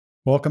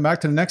Welcome back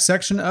to the next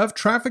section of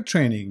Traefik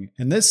Training.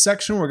 In this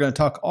section, we're going to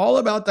talk all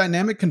about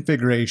dynamic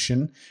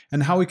configuration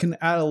and how we can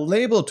add a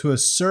label to a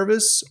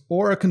service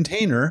or a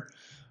container,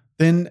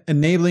 then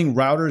enabling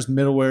routers,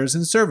 middlewares,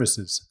 and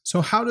services.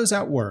 So how does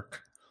that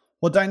work?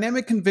 Well,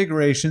 dynamic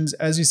configurations,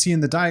 as you see in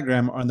the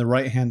diagram, are on the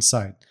right-hand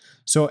side.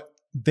 So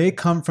they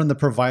come from the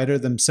provider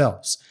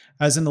themselves.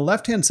 As in the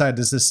left-hand side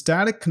is the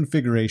static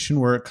configuration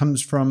where it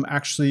comes from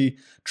actually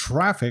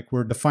traffic.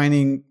 We're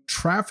defining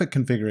traffic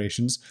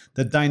configurations.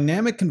 The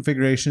dynamic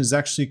configuration is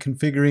actually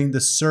configuring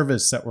the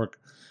service that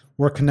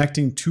we're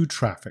connecting to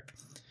traffic.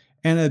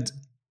 And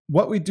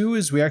what we do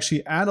is we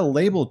actually add a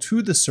label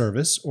to the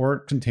service or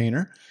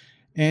container,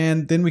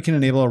 and then we can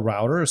enable a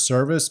router, a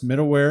service,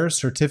 middleware,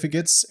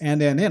 certificates,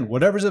 and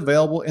whatever's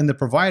available in the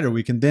provider.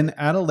 We can then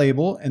add a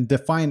label and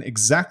define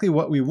exactly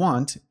what we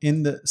want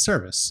in the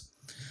service.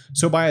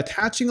 So by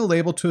attaching a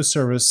label to a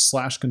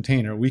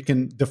service/container, we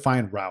can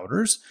define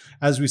routers,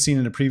 as we've seen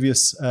in the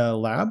previous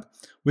lab.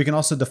 We can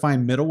also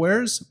define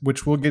middlewares,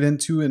 which we'll get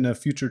into in a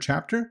future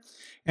chapter.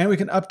 And we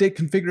can update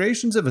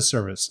configurations of a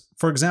service.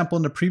 For example,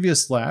 in the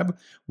previous lab,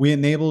 we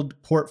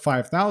enabled port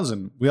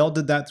 5000. We all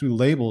did that through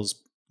labels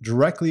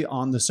directly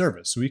on the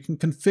service. So we can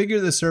configure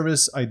the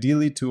service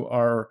ideally to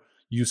our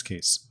use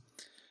case.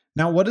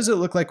 Now, what does it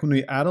look like when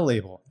we add a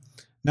label?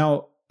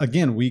 Now,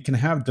 again, we can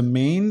have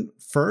domain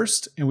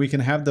first and we can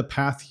have the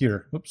path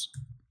here. Oops.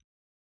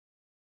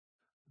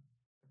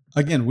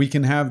 Again, we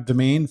can have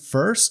domain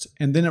first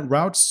and then it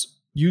routes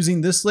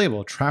using this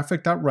label,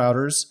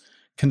 traffic.routers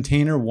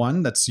container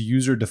 1, that's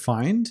user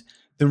defined,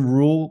 then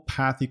rule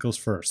path equals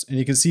first. And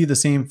you can see the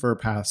same for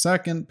path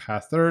second,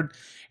 path third,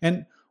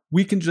 and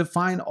we can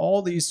define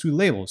all these through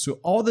labels. So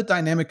all the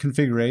dynamic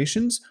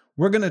configurations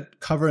we're going to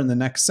cover in the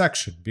next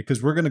section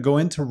because we're going to go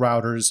into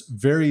routers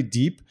very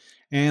deep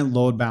and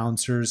load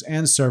balancers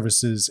and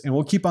services. And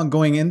we'll keep on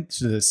going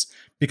into this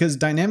because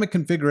dynamic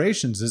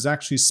configurations is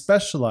actually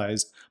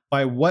specialized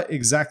by what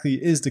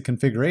exactly is the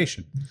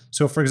configuration.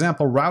 So for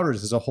example,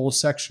 routers is a whole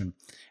section.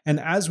 And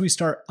as we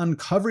start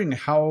uncovering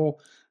how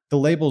the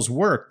labels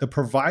work, the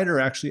provider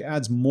actually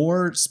adds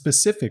more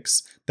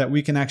specifics that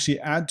we can actually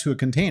add to a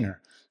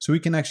container. So we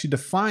can actually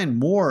define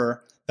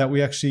more that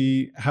we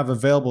actually have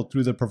available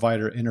through the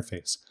provider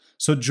interface.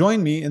 So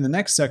join me in the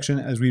next section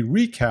as we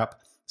recap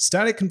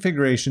static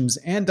configurations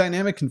and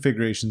dynamic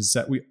configurations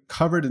that we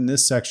covered in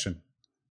this section.